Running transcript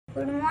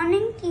Good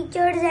morning,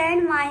 teachers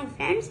and my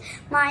friends.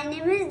 My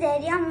name is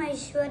Dhairya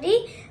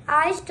Maheshwari.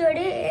 I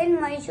study in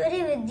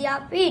Maheshwari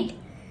Vidyapeeth.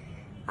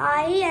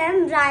 I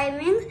am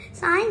rhyming.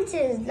 Science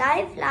is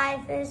life,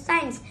 life is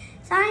science.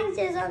 Science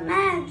is a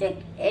magic,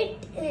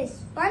 it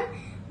is fun,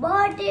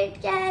 but it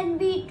can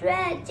be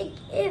tragic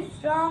if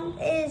wrong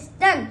is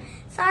done.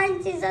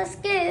 Science is a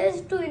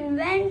skill to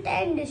invent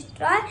and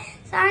destroy.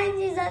 Science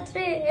is a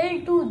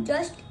thrill to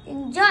just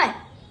enjoy.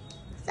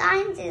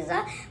 Science is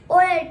a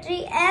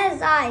poetry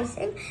as I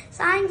sing.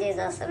 Science is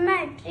a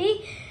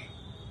symmetry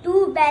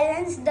to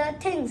balance the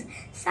things.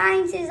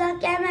 Science is a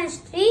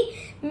chemistry,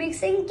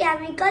 mixing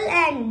chemical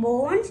and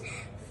bonds.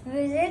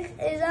 Physics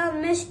is a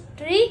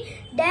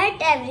mystery that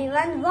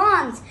everyone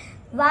wants.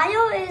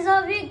 Bio is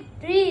a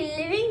victory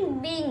living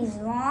beings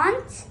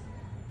want.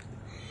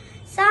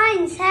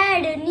 Science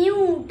had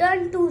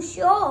Newton to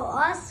show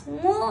us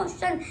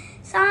motion.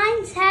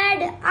 Science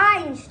had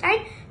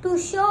Einstein to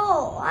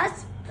show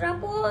us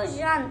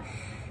proportion.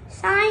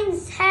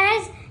 Science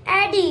has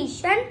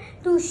addition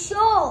to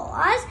show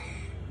us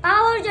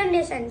power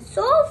generation.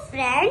 So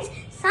friends,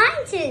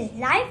 science is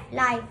life,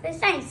 life is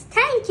science.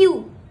 Thank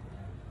you.